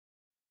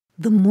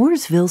The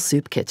Mooresville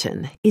Soup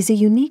Kitchen is a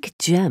unique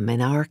gem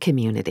in our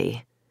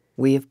community.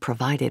 We have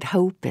provided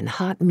hope and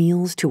hot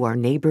meals to our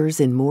neighbors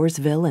in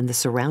Mooresville and the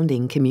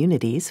surrounding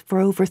communities for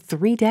over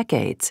 3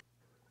 decades.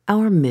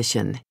 Our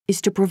mission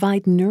is to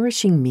provide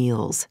nourishing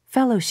meals,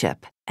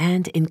 fellowship,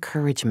 and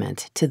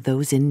encouragement to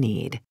those in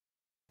need.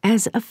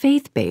 As a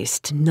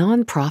faith-based,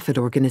 nonprofit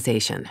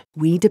organization,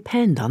 we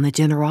depend on the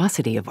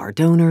generosity of our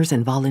donors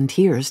and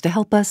volunteers to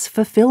help us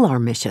fulfill our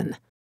mission.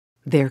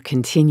 Their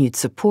continued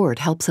support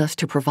helps us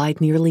to provide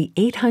nearly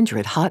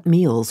 800 hot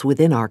meals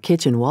within our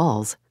kitchen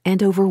walls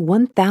and over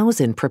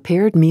 1,000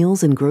 prepared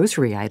meals and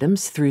grocery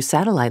items through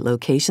satellite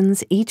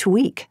locations each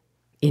week.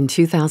 In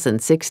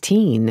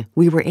 2016,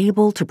 we were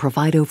able to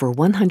provide over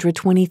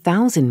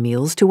 120,000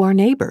 meals to our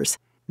neighbors.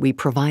 We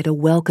provide a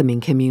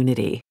welcoming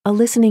community, a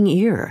listening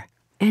ear,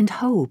 and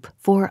hope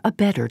for a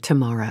better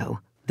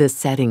tomorrow. This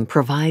setting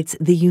provides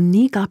the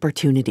unique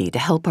opportunity to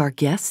help our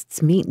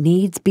guests meet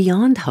needs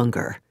beyond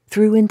hunger.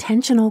 Through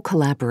intentional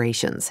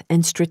collaborations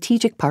and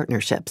strategic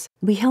partnerships,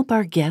 we help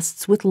our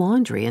guests with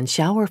laundry and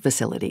shower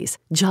facilities,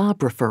 job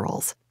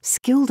referrals,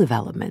 skill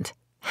development,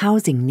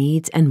 housing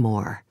needs, and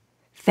more.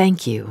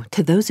 Thank you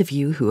to those of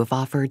you who have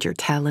offered your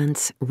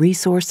talents,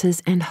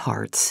 resources, and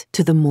hearts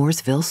to the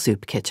Mooresville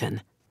Soup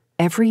Kitchen.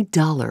 Every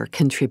dollar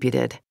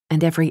contributed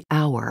and every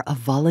hour of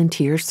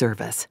volunteer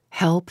service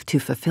help to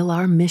fulfill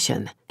our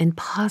mission and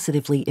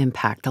positively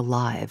impact the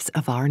lives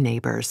of our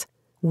neighbors.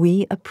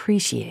 We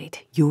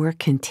appreciate your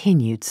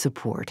continued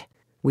support.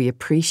 We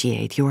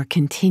appreciate your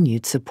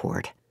continued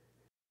support.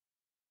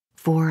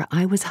 For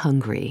I was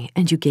hungry,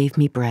 and you gave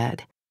me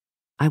bread.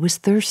 I was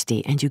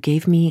thirsty, and you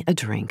gave me a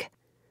drink.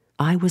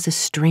 I was a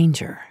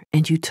stranger,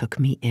 and you took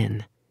me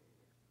in.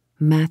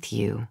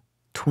 Matthew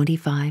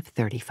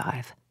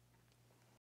 25:35.